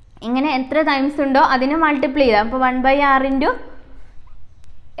 ഇങ്ങനെ എത്ര ടൈംസ് ഉണ്ടോ അതിന് മൾട്ടിപ്ലൈ ചെയ്താൽ. അപ്പോൾ 1/r ഇൻറ്റു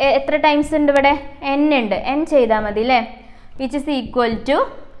എത്ര ടൈംസ് ഉണ്ട് ഇവിടെ? n ഉണ്ട്. n ചെയ്താൽ മതി അല്ലേ? Which is equal to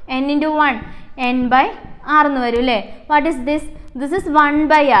n into 1 n/r എന്ന് വരും അല്ലേ? What is this? This is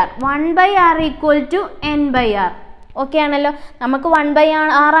 1/r. 1/r equal to n/r. Okay ആണല്ലോ? നമുക്ക്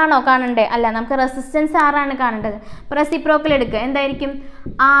 1/r ആണോ കാണണ്ടേ? അല്ല, നമുക്ക് റെസിസ്റ്റൻസ് ആറാണ് കാണേണ്ടത്. അപ്പോൾ റെസിപ്രോക്കൽ എടുക്കുക. എന്തായിരിക്കും?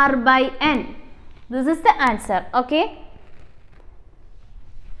 r/n. This is the answer. Okay.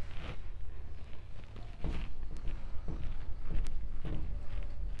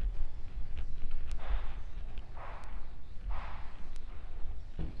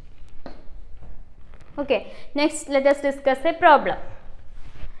 Okay, next let us discuss a problem.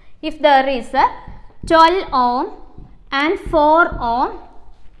 If there is a 12 ohm and 4 ohm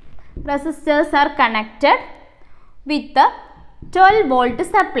resistors are connected with a 12 volt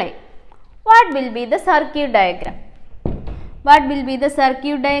supply, what will be the circuit diagram? What will be the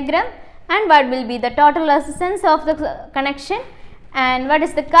circuit diagram and what will be the total resistance of the connection and what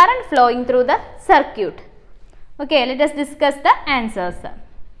is the current flowing through the circuit? Okay, let us discuss the answers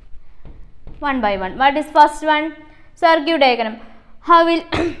one by one. What is first one? Circuit diagram. How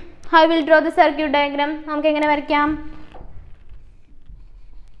will draw the circuit diagram? നമുക്ക് എങ്ങനെ വരയ്ക്കാം?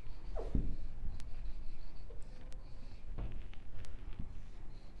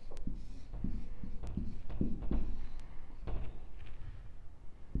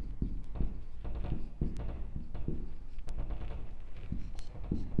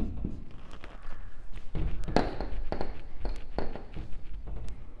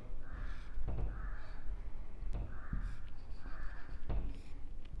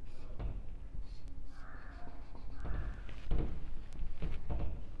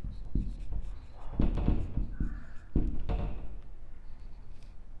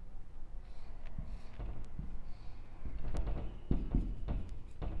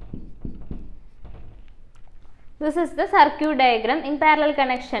 This is the circuit diagram in parallel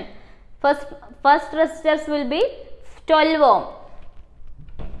connection. First resistors will be 12 ohm.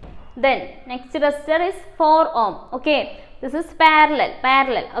 Then next resistor is 4 ohm. Okay, this is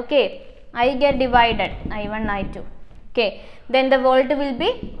parallel. Okay, I get divided I1 I2. Okay, then the volt will be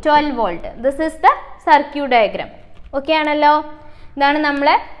 12 volt. This is the circuit diagram. Okay ആണല്ലോ? ഇതാണ്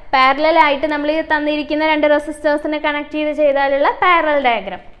നമ്മളെ parallel ആയിട്ട് നമ്മൾ ഈ തന്നിരിക്കുന്ന രണ്ട് റെസിസ്റ്റേഴ്സിനെ connect ചെയ്താലുള്ള parallel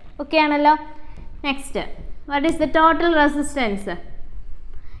diagram. Okay ആണല്ലോ? Next, what is the total resistance?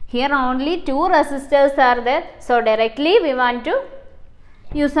 Here only two resistors are there, so directly we want to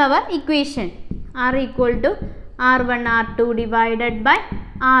use our equation. R equal to R1 R2 divided by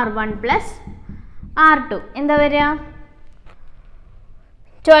R1 plus R2. എന്താ വരിക?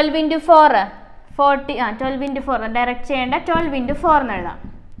 12 into 4 40. 12 into 4 direct ചെയ്യേണ്ട, 12 into 4 എന്ന് എഴുതാം.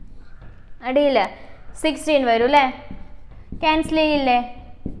 അടിയിൽ 16 വരും അല്ലേ? Cancel ചെയ്യില്ലേ?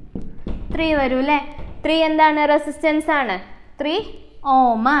 3 വരും അല്ലേ? 3 എന്താണ്? റെസിസ്റ്റൻസ് ആണ്. 3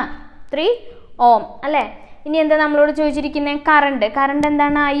 ഓം. 3 ഓം അല്ലേ? ഇനി എന്താ നമ്മളോട് ചോദിച്ചിരിക്കുന്നത്? കറണ്ട്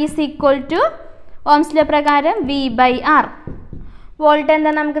എന്താണ്? I is equal to Ohm's law പ്രകാരം V/R. വോൾട്ട്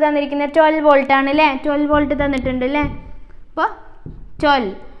എന്താ നമുക്ക് തന്നിരിക്കുന്നത്? 12 വോൾട്ട് ആണ് അല്ലേ? 12 വോൾട്ട് തന്നിട്ടുണ്ട് അല്ലേ? അപ്പോൾ 12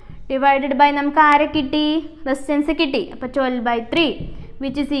 ഡിവൈഡഡ് ബൈ നമുക്ക് ആരെ കിട്ടി? റെസിസ്റ്റൻസ് കിട്ടി. അപ്പോൾ 12/3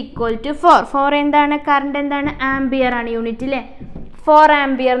 വിച്ച് ഇസ് ഈക്വൽ ടു 4. 4 എന്താണ്? കറണ്ട് എന്താണ്? ആംബിയർ ആണ് യൂണിറ്റ് അല്ലേ? 4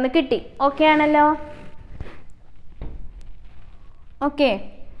 ആംബിയർ എന്ന് കിട്ടി. ഓക്കെ ആണല്ലോ? ഓക്കെ,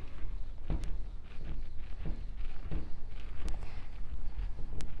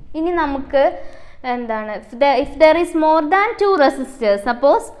 ഇനി നമുക്ക് എന്താണ്, if there is more than 2 resistors,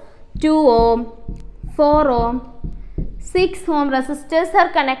 suppose 2 ohm, 4 ohm, 6 ohm resistors are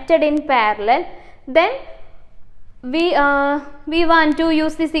connected in parallel, then we want to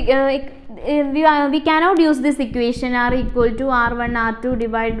use this we cannot use this equation R equal to R1 R2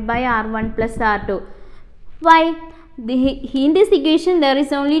 divided by R1 plus R2. Why? In this equation there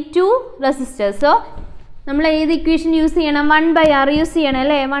is only 2 resistors, so നമ്മൾ ഏത് equation use ചെയ്യണം? 1/R use ചെയ്യണം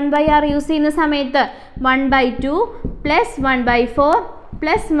അല്ലേ? 1/R use ചെയ്യുന്ന സമയത്ത് 1/2 plus 1/4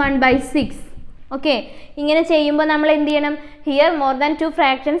 plus 1/6. Okay, ഇങ്ങനെ ചെയ്യുമ്പോൾ നമ്മൾ എന്ത് ചെയ്യണം? Here more than 2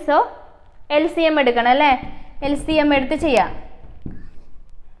 fractions, so LCM എടുക്കണം അല്ലേ? LCM എടുത്ത് ചെയ്യാം.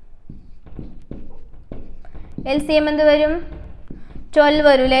 LCM എന്ത് വരും? 12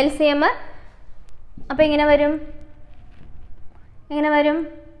 വരും അല്ലേ? LCM അപ്പോൾ എങ്ങനെ വരും?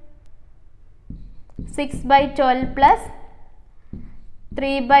 6/12 പ്ലസ്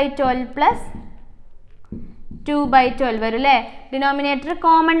 3/12 പ്ലസ് 2/12 വരും അല്ലേ. ഡിനോമിനേറ്റർ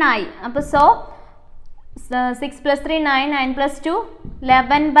കോമൺ ആയി. അപ്പോൾ സോ 6 + 3 9, 9 + 2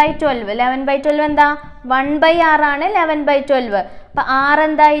 11/12. 11/12 എന്താ? 1/6 ആണ് 11/12. അപ്പം 6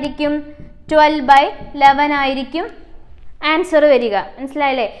 എന്തായിരിക്കും? 12/11 ആയിരിക്കും ആൻസർ വരിക.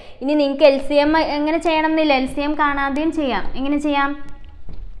 മനസ്സിലായില്ലേ? ഇനി നിങ്ങൾക്ക് LCM എങ്ങനെ ചെയ്യണം എന്നില്ല, LCM കാണാതെയും ചെയ്യാം. എങ്ങനെ ചെയ്യാം?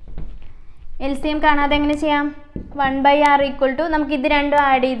 LCM കാണാതെ എങ്ങനെ ചെയ്യാം? 1/6 = നമുക്ക് ഇത് രണ്ടും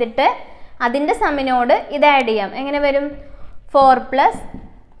ആഡ് ചെയ്തിട്ട് അതിൻ്റെ സമ്മിനോട് ഇത് ആഡ് ചെയ്യാം. എങ്ങനെ വരും? 4 +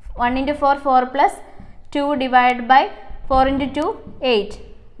 1 × 4 4 + 2 / 4 × 2 8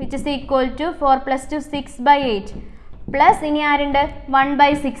 which is equal to 4 + 2 6/8 plus ഇനി ആരുണ്ട്?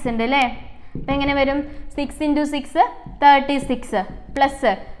 1/6 ഉണ്ട് അല്ലേ. അപ്പം എങ്ങനെ വരും? 6 × 6 36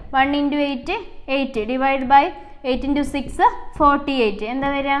 പ്ലസ് 1 × 8 8 / 8 × 6 48. എന്താ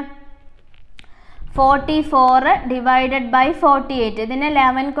വരിക? 44 / 48. ഇതിനെ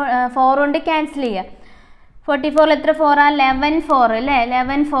 4 കൊണ്ട് ക്യാൻസൽ ചെയ്യുക. 44 എത്ര 4 11 4 അല്ലേ.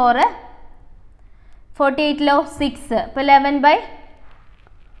 11 4 48 6. അപ്പോൾ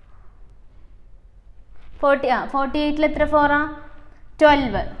 48 എത്ര 4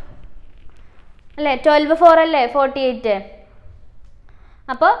 12 അല്ലേ. 12 4 അല്ലേ 48.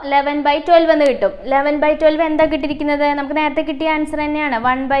 അപ്പോൾ 11/12 എന്ന് കിട്ടും. 11/12 എന്താ കിട്ടിയിരിക്കുന്നത്? നമുക്ക് നേരത്തെ കിട്ടിയ ആൻസർ തന്നെയാണ്.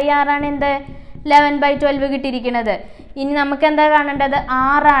 1/6 ആണ് എന്ത്? 11/12 കിട്ടിയിരിക്കുന്നത്. ഇനി നമുക്ക് എന്താ കാണേണ്ടത്?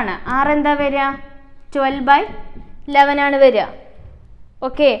 6 ആണ്. 6 എന്താ വരിക? 12/11 ആണ് വരിക.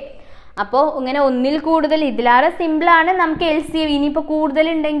 ഓക്കെ. അപ്പോൾ ഇങ്ങനെ ഒന്നിൽ കൂടുതൽ ഇതിലാറെ സിമ്പിളാണ്. നമുക്ക് LCM ഇനിയിപ്പോൾ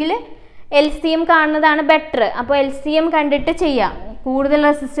കൂടുതലുണ്ടെങ്കിൽ LCM കാണുന്നതാണ് ബെറ്റർ. അപ്പോൾ LCM കണ്ടിട്ട് ചെയ്യാം കൂടുതൽ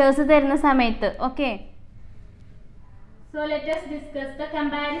റെസിസ്റ്റേഴ്സ് തരുന്ന സമയത്ത്. Okay. So let us discuss the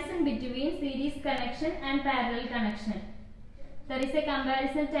comparison between series connection and parallel connection. There is a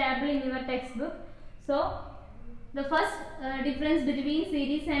comparison table in your textbook. So the first difference between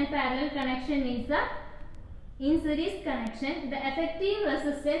series and parallel connection is that in series connection the effective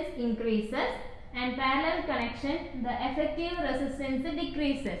resistance increases and parallel connection the effective resistance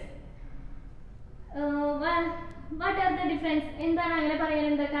decreases. What are the difference? എന്താണ് അങ്ങനെ പറയാൻ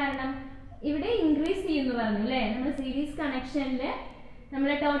എന്താ കാരണം? ഇവിടെ increase ചെയ്യുന്നു പറഞ്ഞു അല്ലേ. നമ്മൾ സീരീസ് കണക്ഷനിൽ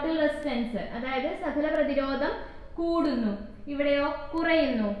നമ്മളെ ടോട്ടൽ റെസിസ്റ്റൻസ് അതായത് സകല പ്രതിരോധം കൂടുന്നു, ഇവിടെയോ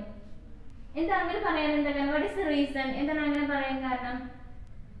കുറയുന്നു. എന്താ അങ്ങനെ പറയാൻ എന്താ കാരണം? What is the reason? എന്താണ് അങ്ങനെ പറയാൻ കാരണം?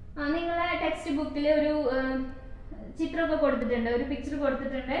 നിങ്ങളെ ടെക്സ്റ്റ് ബുക്കിൽ ഒരു ചിത്രമൊക്കെ കൊടുത്തിട്ടുണ്ട്, ഒരു പിക്ചർ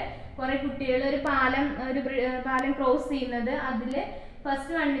കൊടുത്തിട്ടുണ്ട്. കുറെ കുട്ടികൾ ഒരു പാലം ക്രോസ് ചെയ്യുന്നത്. അതിൽ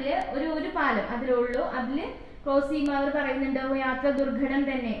ഫസ്റ്റ് വണ്ണില് ഒരു പാലം അതിലുള്ളൂ. അതിൽ ക്രോസ് ചെയ്യുമ്പോൾ അവർ പറയുന്നുണ്ട് യാത്ര ദുർഘടം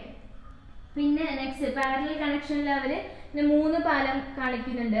തന്നെ. പിന്നെ നെക്സ്റ്റ് പാരലൽ കണക്ഷനിൽ അവർ 3 പാലം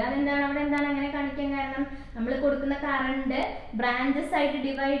കാണിക്കുന്നുണ്ട്. അതെന്താണ്? അവിടെ എന്താണ് അങ്ങനെ കാണിക്കാൻ കാരണം? നമ്മൾ കൊടുക്കുന്ന കറണ്ട് ബ്രാഞ്ചസ് ആയിട്ട്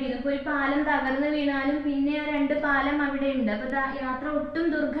ഡിവൈഡ് ചെയ്തു. ഇപ്പോൾ ഒരു പാലം തകർന്നു വീണാലും പിന്നെ 2 പാലം അവിടെ ഉണ്ട്. അപ്പോൾ യാത്ര ഒട്ടും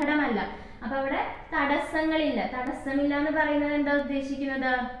ദുർഘടമല്ല. അപ്പൊ അവിടെ തടസ്സങ്ങളില്ല. തടസ്സമില്ല എന്ന് പറയുന്നത് എന്താ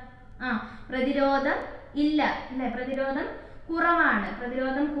ഉദ്ദേശിക്കുന്നത്? പ്രതിരോധം ഇല്ല അല്ലെ. പ്രതിരോധം കുറവാണ്.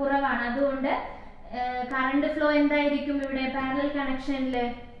 അതുകൊണ്ട് കറണ്ട് ഫ്ലോ എന്തായിരിക്കും? ഇവിടെ പാരലൽ കണക്ഷനിൽ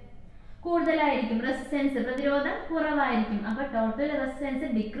കൂടുതലായിരിക്കും. റെസിസ്റ്റൻസ് പ്രതിരോധം കുറവായിരിക്കും. അപ്പോൾ total resistance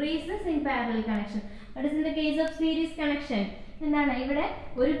decreases in parallel connection. But in the case of series connection എന്താണ്? ഇവിടെ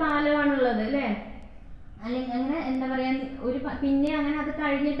ഒരു പാലമാണുള്ളത് അല്ലേ. അല്ലെങ്കിൽ അങ്ങനെ എന്താ പറയാ പിന്നെ അങ്ങനെ അത്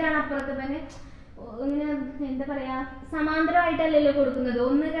കഴിഞ്ഞിട്ടാണ് അപ്പുറത്ത് തന്നെ ഇങ്ങനെ എന്താ പറയാ സമാന്തരമായിട്ടല്ലല്ലോ കൊടുക്കുന്നത്,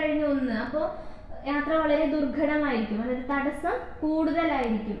 ഒന്ന് കഴിഞ്ഞ് ഒന്ന്. അപ്പോൾ യാത്ര വളരെ ദുർഘടമായിരിക്കും. അതായത് തടസ്സം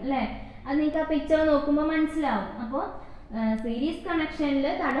കൂടുതലായിരിക്കും അല്ലേ. അത് നിങ്ങൾക്ക് ആ പിക്ചർ നോക്കുമ്പോൾ മനസ്സിലാവും. അപ്പോൾ സീരീസ് കണക്ഷനിൽ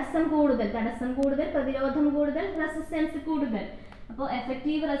തടസ്സം കൂടുതൽ, പ്രതിരോധം കൂടുതൽ, റെസിസ്റ്റൻസ് കൂടുതൽ. അപ്പോൾ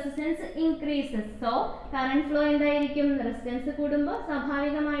effective resistance increases. So current flow എന്തായിരിക്കും? റെസിസ്റ്റൻസ് കൂടുമ്പോൾ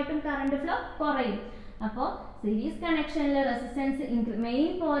സ്വാഭാവികമായിട്ടും കറണ്ട് ഫ്ലോ കുറയും. അപ്പോൾ സീരീസ് കണക്ഷനിൽ റെസിസ്റ്റൻസ്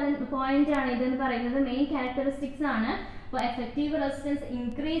മെയിൻ പോയിന്റ് ആണ് ഇതെന്ന് പറയുന്നത്, മെയിൻ ക്യാരക്ടറിസ്റ്റിക്സ് ആണ്. അപ്പോൾ effective resistance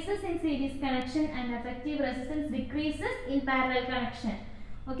increases in series connection and effective resistance decreases in parallel connection.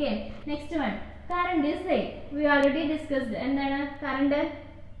 Okay. Next one, current is same. We already discussed. എന്താണ് കറണ്ട്?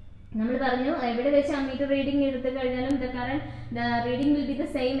 നമ്മൾ പറഞ്ഞു എവിടെ വെച്ച് അമ്മീറ്റർ റീഡിംഗ് എടുത്തു കഴിഞ്ഞാലും the reading will be the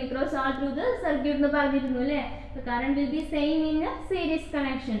same across all through the circuit എന്ന് പറഞ്ഞിരുന്നു അല്ലേ. The current will be same in A series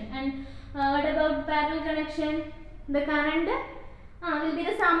connection. And what about parallel connection? The current will be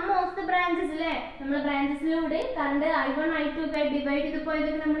the sum of the branches അല്ലേ. നമ്മൾ ബ്രാഞ്ചസിലൂടെ current I1 I2 ഒക്കെ divide ചെയ്ത്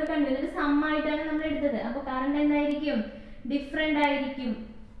പോയതൊക്കെ നമ്മൾ കണ്ടു. ഇതൊരു സം ആയിട്ടാണ് നമ്മൾ എടുത്തത്. അപ്പോൾ കറണ്ട് എന്തായിരിക്കും? ഡിഫറെന്റ് ആയിരിക്കും.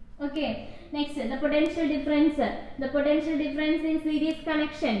 Okay. Next the potential difference in series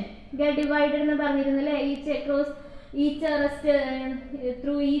connection get divided എന്ന് പറഞ്ഞിരുന്നു അല്ലേ.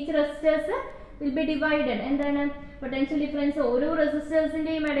 through each resistors will be divided. എന്താണ്? പൊട്ടൻഷ്യൽ ഡിഫറൻസ് ഓരോ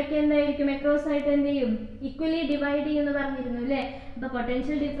റെസിസ്റ്റേഴ്സിന്റെയും ഇടയ്ക്ക് എന്തായിരിക്കും അക്രോസ് ആയിട്ട് എന്ത് ചെയ്യും ഈക്വലി ഡിവൈഡ് ചെയ്യുമെന്ന് പറഞ്ഞിരുന്നു അല്ലേ. അപ്പൊ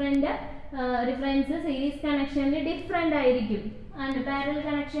പൊട്ടൻഷ്യൽ ഡിഫറൻസ് സീരീസ് കണക്ഷനിൽ ഡിഫറെന്റ് ആയിരിക്കും. And parallel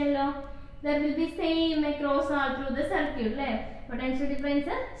കണക്ഷനിലോ there will be same across all through the circuit അല്ലേ. പൊട്ടൻഷ്യൽ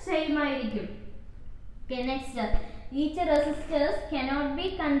ഡിഫറൻസ് സെയിം ആയിരിക്കും. Okay, next, each resistors cannot be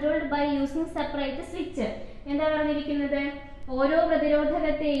controlled by using separate switch. എന്താ പറഞ്ഞിരിക്കുന്നത്? ഓരോ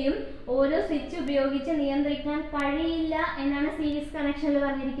പ്രതിരോധകത്തെയും ഓരോ സ്വിച്ച് ഉപയോഗിച്ച് നിയന്ത്രിക്കാൻ കഴിയില്ല എന്നാണ് സീരീസ് കണക്ഷനിൽ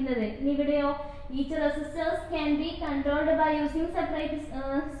പറഞ്ഞിരിക്കുന്നത്. ഇനി ഇവിടെയോ each resistors can be controlled by using separate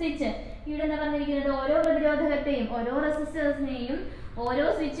switch. ഇവിടെ എന്താ പറഞ്ഞിരിക്കുന്നത്? ഓരോ പ്രതിരോധകത്തെയും ഓരോ റെസിസ്റ്റേഴ്സിനെയും ഓരോ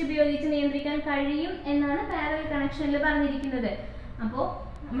സ്വിച്ച് ഉപയോഗിച്ച് നിയന്ത്രിക്കാൻ കഴിയും എന്നാണ് പാരലൽ കണക്ഷനിൽ പറഞ്ഞിരിക്കുന്നത്. അപ്പോൾ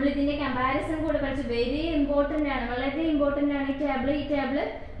നമ്മൾ ഇതിന്റെ കമ്പാരിസൺ കൂടെ പഠിച്ചു. വെരി ഇമ്പോർട്ടന്റ് ആണ്, വളരെ ഇമ്പോർട്ടന്റ് ആണ് ഈ ടേബിള്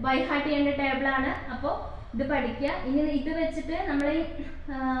ബൈ ഹാർട്ട് ചെയ്യേണ്ട ടേബിൾ ആണ്. അപ്പോൾ ഇത് പഠിക്കുക. ഇനി ഇത് വെച്ചിട്ട് നമ്മൾ ഈ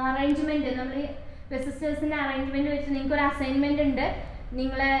അറേഞ്ച്മെന്റ്, നമ്മൾ ഈ റെസിസ്റ്റേഴ്സിന്റെ അറേഞ്ച്മെന്റ് വെച്ച് നിങ്ങൾക്ക് ഒരു അസൈൻമെന്റ് ഉണ്ട്,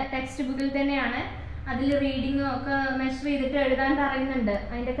 നിങ്ങളെ ടെക്സ്റ്റ് ബുക്കിൽ തന്നെയാണ്. അതിൽ റീഡിങ്ങും ഒക്കെ മെഷർ ചെയ്തിട്ട് എഴുതാൻ പറയുന്നുണ്ട്.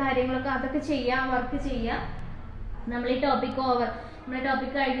 അതിന്റെ കാര്യങ്ങളൊക്കെ അതൊക്കെ ചെയ്യാം, വർക്ക് ചെയ്യാം. നമ്മൾ ഈ ടോപ്പിക് നമ്മുടെ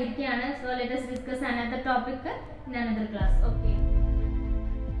ടോപ്പിക് കഴിഞ്ഞിരിക്കുകയാണ്. So let us discuss another topic in another class. Okay.